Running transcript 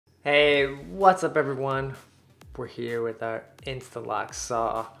Hey, what's up everyone? We're here with our Instalock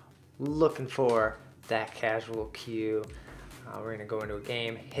saw, looking for that casual queue. We're gonna go into a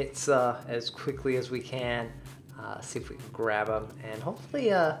game, hit saw as quickly as we can, see if we can grab them, and hopefully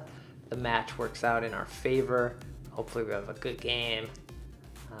the match works out in our favor. Hopefully we have a good game.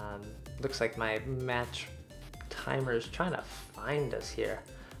 Looks like my match timer is trying to find us here.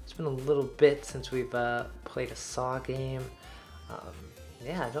 It's been a little bit since we've played a saw game.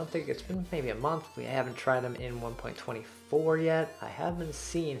 Yeah, I don't think it's been maybe a month. We haven't tried him in 1.24 yet. I have been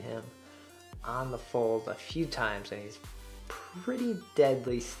seeing him on the fold a few times, and he's pretty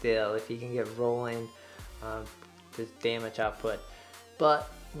deadly still if he can get rolling, his damage output.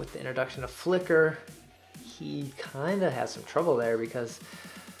 But with the introduction of Flicker, he kind of has some trouble there because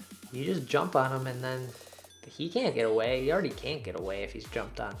you just jump on him and then he can't get away. He already can't get away if he's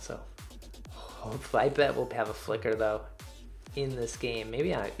jumped on, so hopefully, I bet we'll have a Flicker though in this game,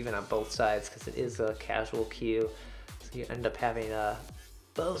 maybe even on both sides, because it is a casual queue, so you end up having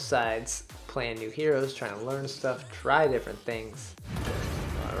both sides playing new heroes, trying to learn stuff, try different things.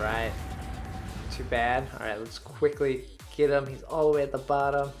 All right, too bad. All right, let's quickly get him. He's all the way at the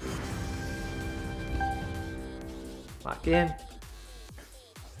bottom. Lock in.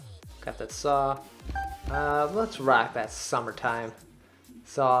 Got that saw. Let's rock that summertime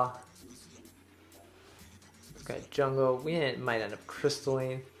saw. Got jungle. We might end up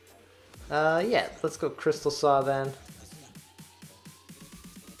crystalline. Yeah, let's go crystal saw then.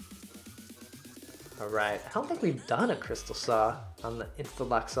 Alright, I don't think we've done a crystal saw on the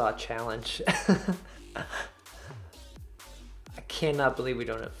Instalock saw challenge. I cannot believe we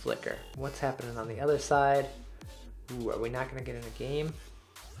don't have Flicker. What's happening on the other side? Ooh, are we not going to get in a game?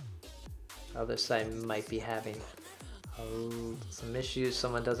 Other side might be having some issues.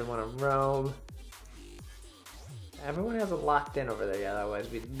 Someone doesn't want to roam. Everyone hasn't locked in over there yet, otherwise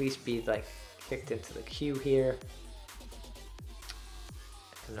we'd at least be like kicked into the queue here.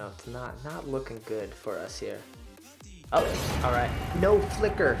 No, it's not looking good for us here. Oh, alright. No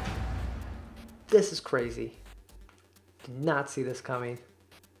Flicker. This is crazy. Did not see this coming.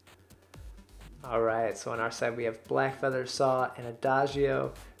 Alright, so on our side we have Blackfeather, Saw, and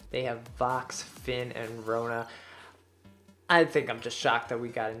Adagio. They have Vox, Finn, and Rona. I think I'm just shocked that we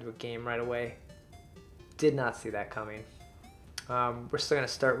got into a game right away. Did not see that coming. We're still going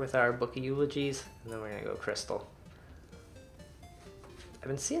to start with our Book of Eulogies, and then we're going to go Crystal. I've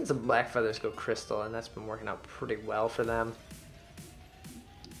been seeing some Blackfeathers go Crystal, and that's been working out pretty well for them.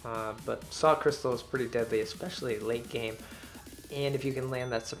 But Saw Crystal is pretty deadly, especially late game. And if you can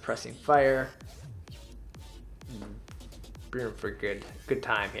land that Suppressing Fire, you're in for a good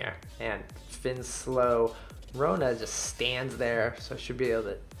time here. And Finn's slow. Rona just stands there, so I should be able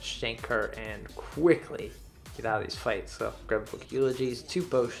to shank her and quickly get out of these fights. So grab a Book of Eulogies, 2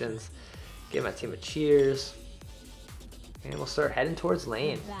 potions, give my team a cheers, and we'll start heading towards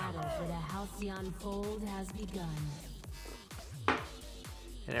lane. The battle for the Halcyon Fold has begun.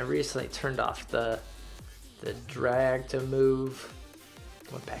 And I recently turned off the drag to move.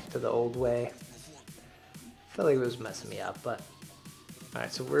 Went back to the old way. Felt like it was messing me up, but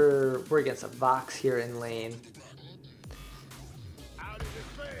alright, so we're against a Vox here in lane.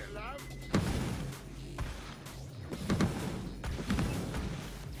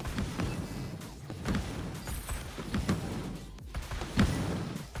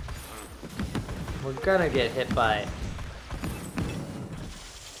 We're gonna get hit by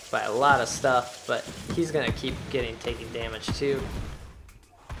a lot of stuff, but he's gonna keep taking damage too.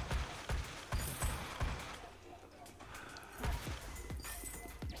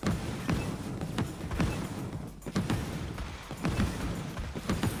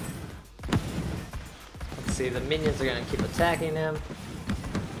 See, the minions are gonna keep attacking him.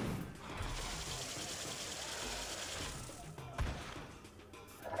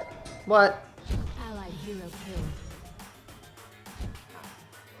 What? Allied hero killed.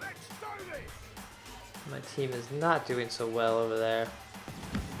 My team is not doing so well over there.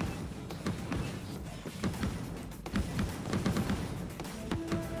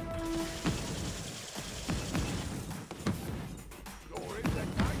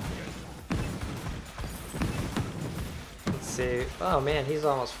 See. Oh man, he's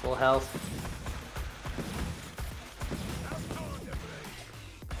almost full health.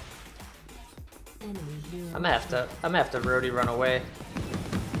 I'm gonna have to roadie run away.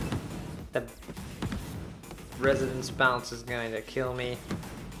 The Residence Bounce is going to kill me.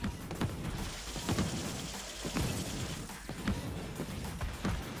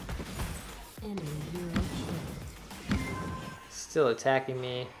 Still attacking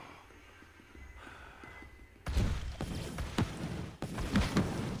me.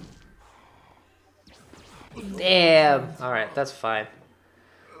 Damn! Alright, that's fine.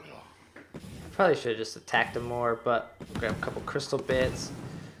 Probably should have just attacked him more, but we'll grab a couple crystal bits.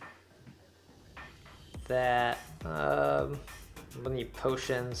 That, we'll need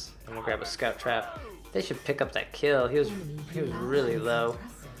potions, and we'll grab a scout trap. They should pick up that kill. He was really low.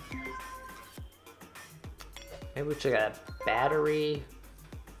 Maybe we should get a battery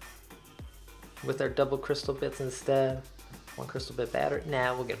with our double crystal bits instead. One crystal bit battery.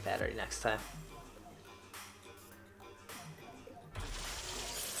 Nah, we'll get battery next time.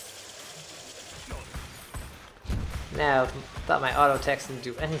 Now, thought my auto attacks didn't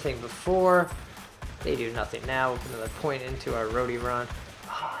do anything before. They do nothing now. We'll put another point into our roadie run.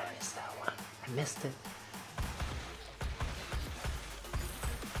 Oh, I missed that one. I missed it.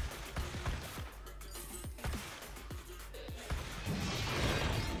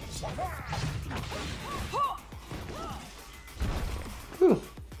 Whew.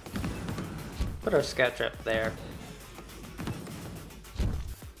 Put our scout trap there.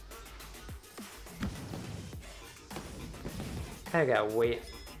 Kinda gotta wait.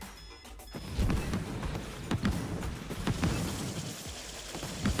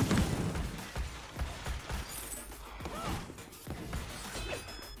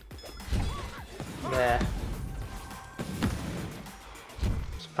 Yeah.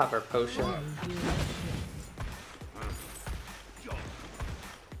 Just pop our potion.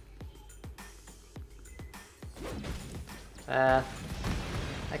 I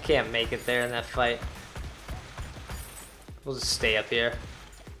can't make it there in that fight. We'll just stay up here.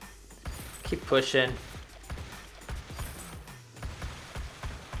 Keep pushing.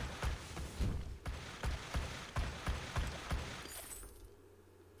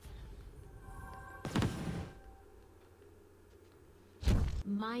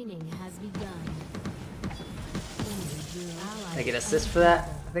 Mining has begun. I get assist for that?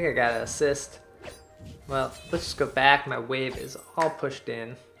 I think I got an assist. Well, let's just go back. My wave is all pushed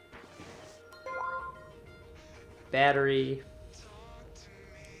in. Battery.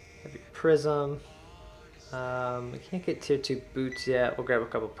 Heavy prism. We can't get tier 2 boots yet. We'll grab a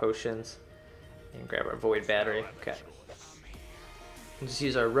couple potions and grab our void battery. Okay. We'll just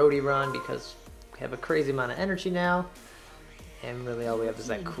use our roadie run because we have a crazy amount of energy now. And really all we have is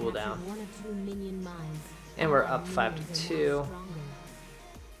that cooldown. And we're up 5-2.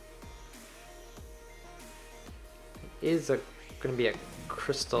 It is going to be a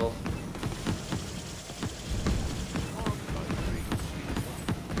crystal.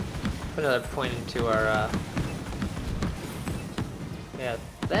 Put another point into our, yeah,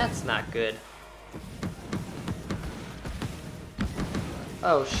 that's not good.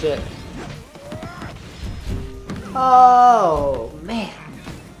 Oh, shit. Oh, man.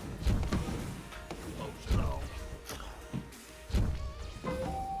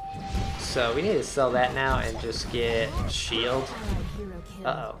 So we need to sell that now and just get shield.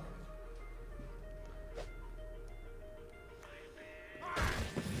 Uh-oh.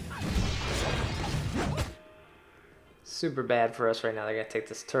 Super bad for us right now. They're gonna take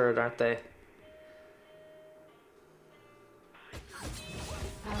this turret, aren't they?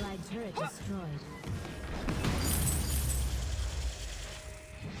 Allied turret destroyed.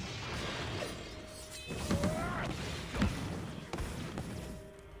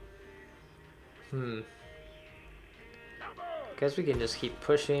 Guess we can just keep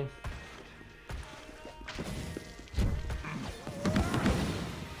pushing.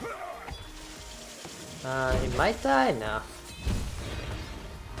 He might die? No.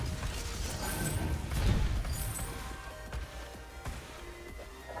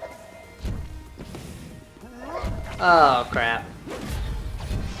 Oh crap.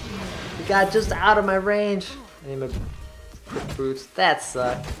 He got just out of my range. I need my quick boots. That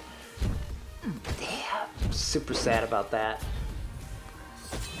sucked. Damn. I'm super sad about that.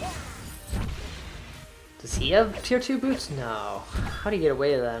 Does he have tier 2 boots? No. How do you get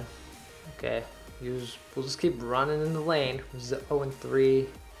away then? Okay. We'll just keep running in the lane. 0-3.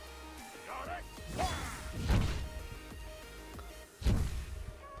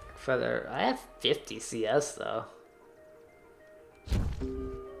 Feather. I have 50 CS though.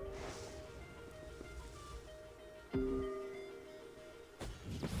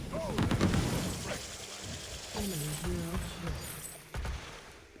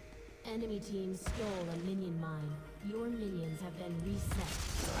 Enemy team stole a minion mine. Your minions have been reset.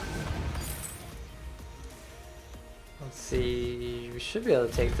 Let's see. We should be able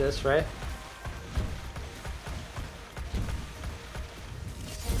to take this, right?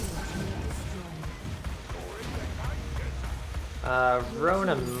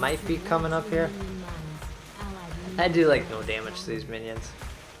 Rona might be coming up here. I do like no damage to these minions.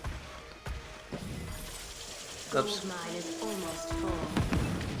 Oops. Gold mine is almost full.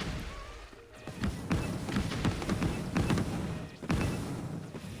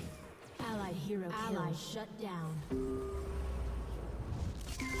 Allied hero killed. Ally shut down.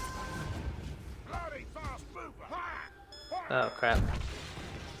 Oh crap.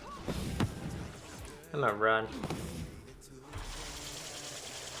 I'm gonna run.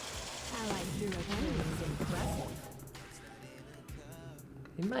 Allied hero kill is impressive.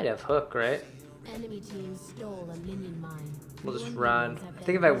 He might have hook, right? Enemy team stole a minion mine. We'll just Your run. minions have I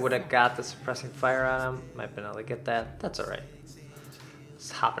think if been I would have reset. got the suppressing fire on him, might have been able to get that. That's alright.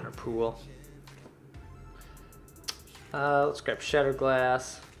 Let's hop in a pool. Let's grab Shatter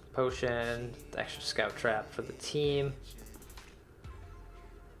Glass, Potion, the extra Scout Trap for the team.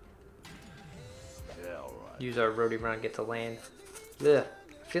 Use our roadie run, get to lane. Ugh,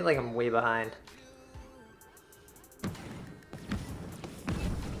 I feel like I'm way behind.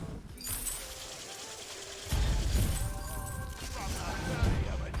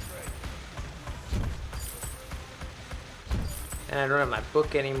 And I don't have my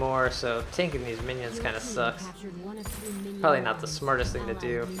book anymore, so tanking these minions Your kind of team sucks. captured one of 3 minion Probably not the mines. smartest thing to Allied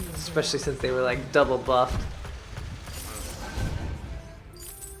do, minions especially were since they were like double buffed.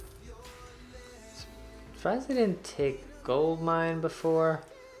 Surprised they didn't take gold mine before.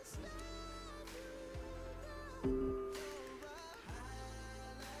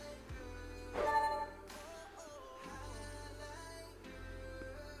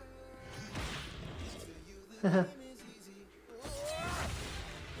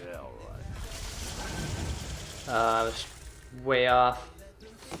 I was way off.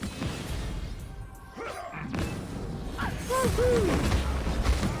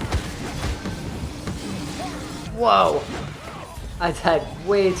 Whoa! I died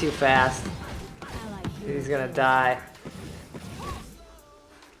way too fast. Allied hero He's gonna die.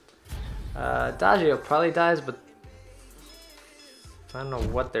 Dodgio probably dies, but I don't know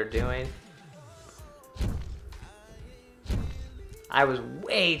what they're doing. I was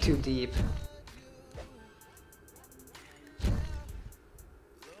way too deep.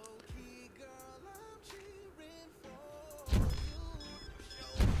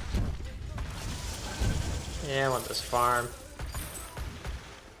 Yeah, I want this farm.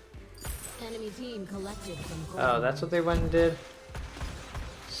 enemy team collected from gold. Oh, that's what they went and did?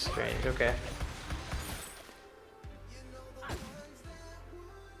 Strange, okay.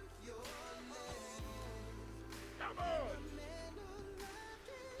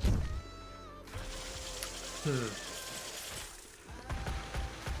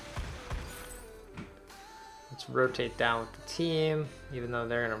 Let's rotate down with the team, even though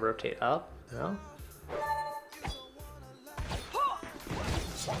they're gonna rotate up, no?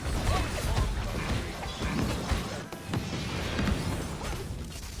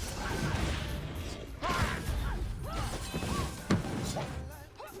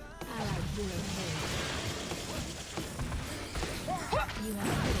 Allied hero killed. You have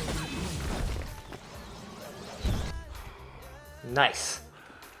killed. Nice.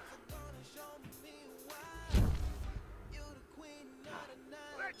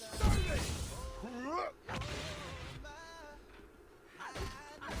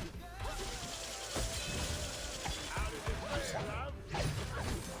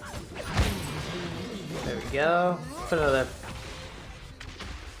 There we go. Put another.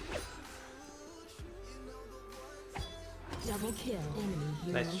 Double kill. Enemy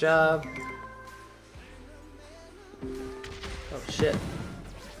hero Nice job. Oh shit.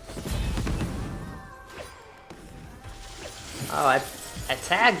 Oh, I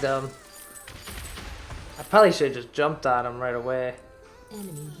tagged him. I probably should have just jumped on him right away.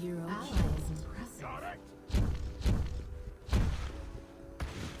 Enemy hero kill is impressive.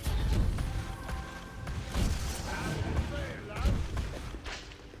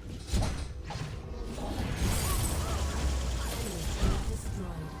 Enemy turret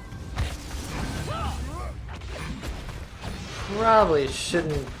destroyed. Probably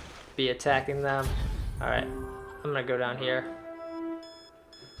shouldn't be attacking them. Alright, I'm gonna go down here.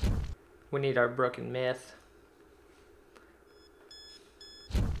 We need our broken myth.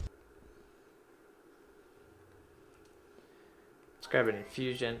 Let's grab an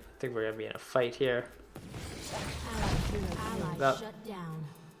infusion. I think we're gonna be in a fight here. Allied hero killed. Up. Shut down.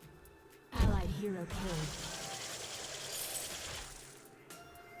 Allied hero killed.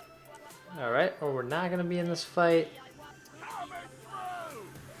 Alright, or we're not gonna be in this fight.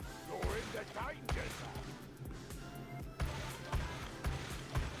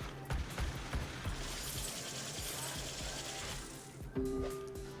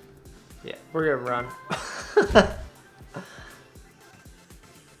 Yeah, we're gonna run.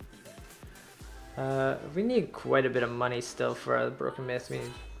 We need quite a bit of money still for our broken mist. We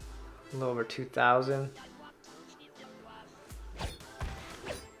need a little over 2,000.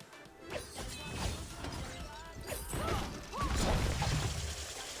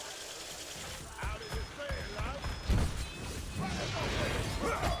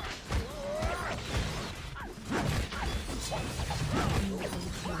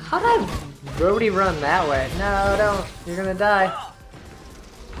 How did I roadie run that way? No, don't. You're gonna die.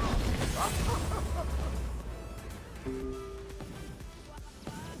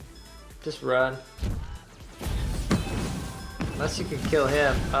 Just run. Unless you can kill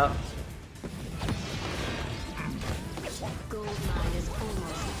him. Oh. Gold mine is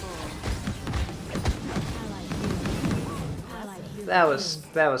almost full.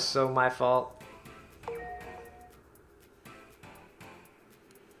 That was so my fault.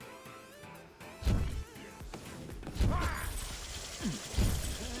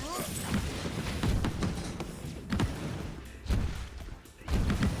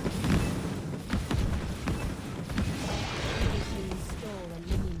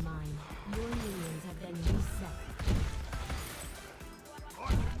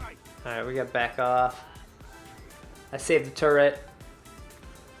 Alright, we got back off. I saved the turret.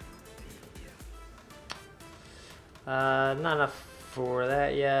 Not enough for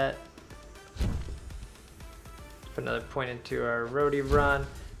that yet. Put another point into our roadie run.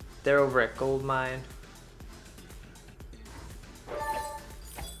 They're over at gold mine.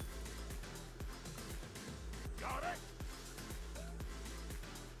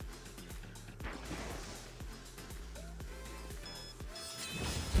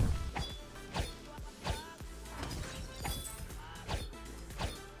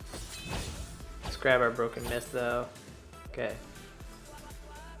 Grab our broken mist though. Okay.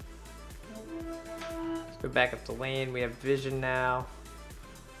 Let's go back up the lane. We have vision now.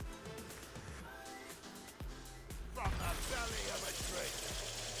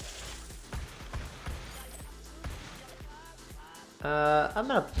 I'm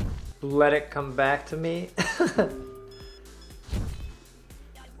gonna let it come back to me.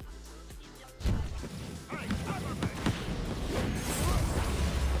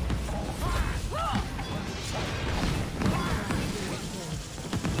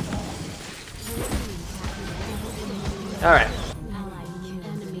 Alright.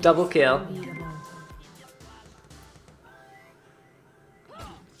 Double kill.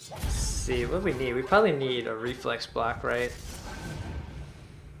 Let's see, what do we need? We probably need a reflex block, right?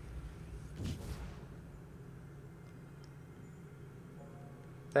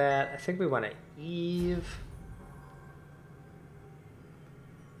 That, I think we want to Eve.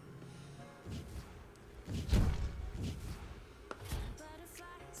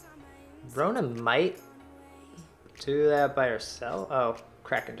 Rona might do that by herself. Oh,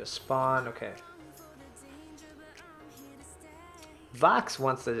 Kraken just spawned. Okay. Vox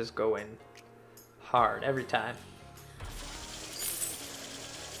wants to just go in hard every time.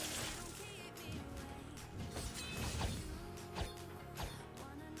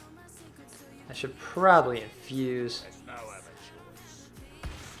 I should probably infuse.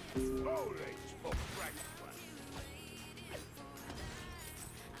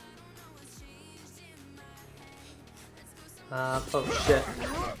 Oh shit.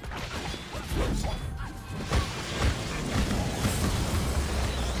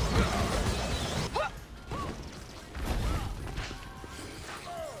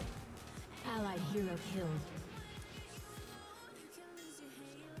 Allied hero killed.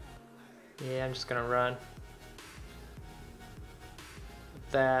 Yeah, I'm just gonna run.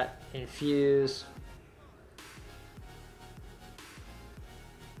 That, infuse.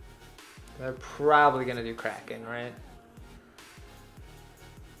 They're probably gonna do Kraken, right?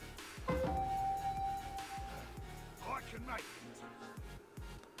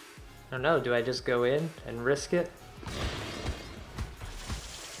 I don't know, do I just go in and risk it?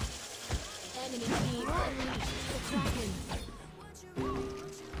 Enemy team unleashed the Kraken.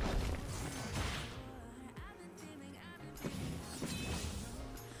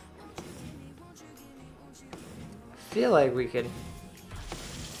 I feel like we could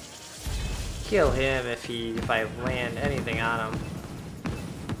kill him if I land anything on him.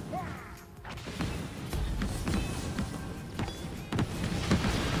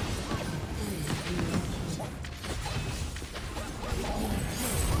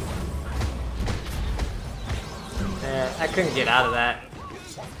 I couldn't get out of that.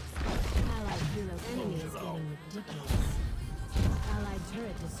 Allied hero enemy is getting ridiculous. Allied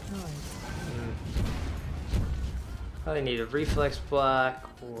turret destroyed. Probably need a reflex block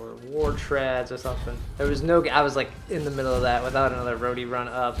or war treads or something. There was no. I was like in the middle of that without another roadie run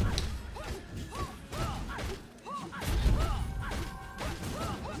up.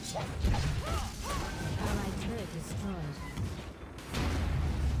 Allied turret destroyed.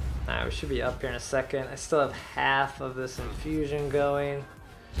 Alright, we should be up here in a second. I still have half of this infusion going.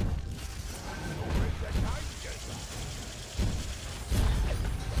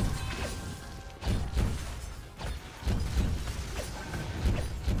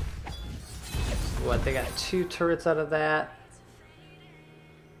 What, they got 2 turrets out of that.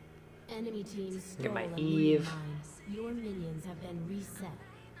 Enemy teams Get my stole a Eve. mine. Your minions have been reset.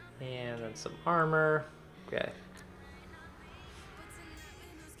 And then some armor. Okay.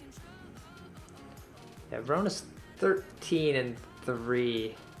 Yeah, Rona's 13 and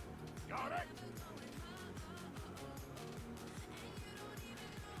 3.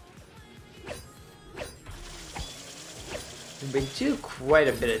 We do quite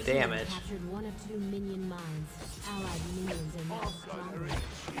a bit of damage. Captured one of 2 minion mines. Allied minions are now stronger.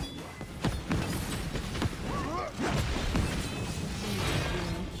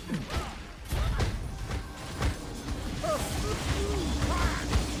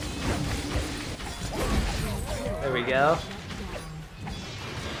 There we go.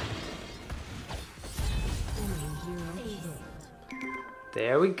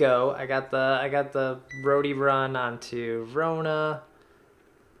 There we go. I got the roadie run onto Rona.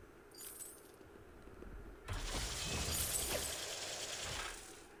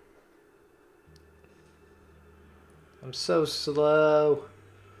 I'm so slow.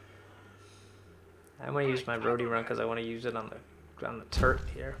 I want to use my roadie run because I want to use it on the turret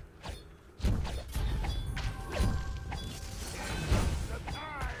here.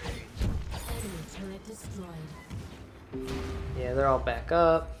 Enemy turret destroyed. Yeah, they're all back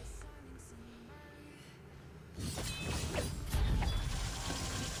up.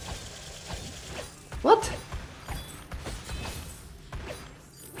 What?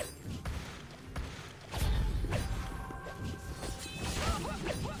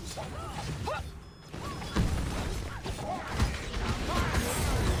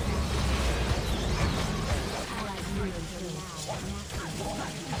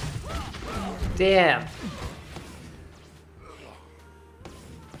 Damn.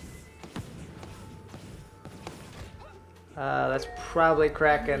 That's probably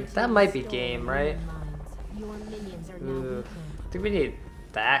Kraken. That might be game, right? Your minions are now Ooh. weaker. I think we need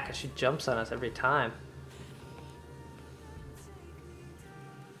that because she jumps on us every time.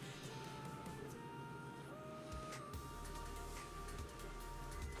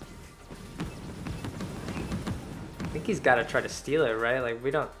 I think he's got to try to steal it, right? Like we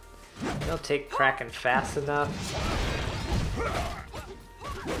don't take Kraken fast enough.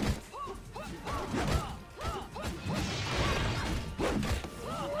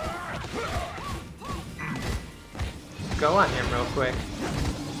 Go on him real quick.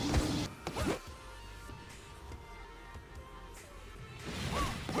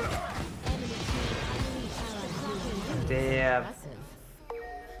 Damn. I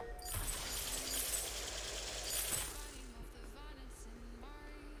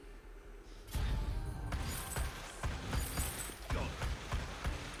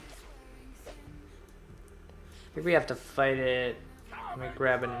think we have to fight it. Let me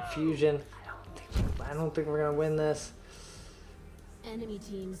grab an infusion. I don't think we're gonna win this. Enemy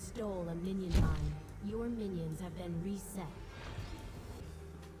team stole a minion mine. Your minions have been reset.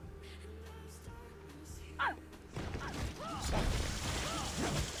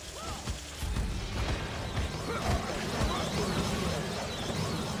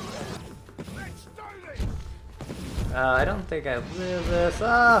 I don't think I live this.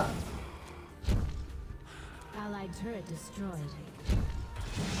 Ah! Allied turret destroyed.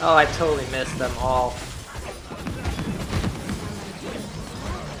 Oh, I totally missed them all.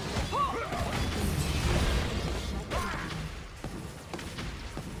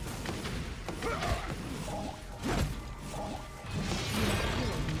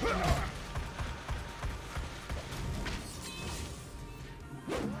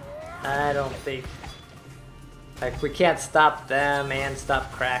 I don't think... Like, we can't stop them and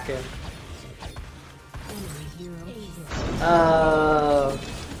stop Kraken.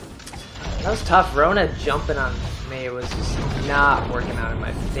 That was tough. Rona jumping on me was just not working out in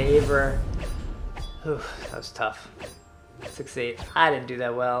my favor. Whew, that was tough. 6-8. I didn't do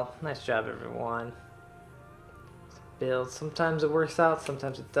that well. Nice job, everyone. Build. Sometimes it works out,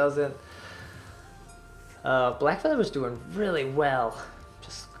 sometimes it doesn't. Blackfeather was doing really well.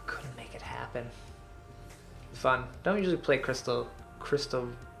 Just couldn't make it happen. Fun. Don't usually play Crystal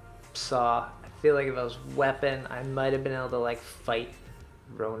Saw. I feel like if I was weapon, I might have been able to like fight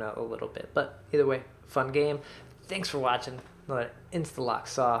Rona a little bit. But either way, fun game. Thanks for watching another Instalock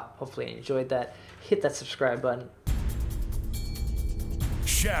Saw. Hopefully you enjoyed that. Hit that subscribe button.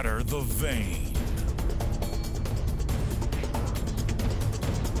 Shatter the vein.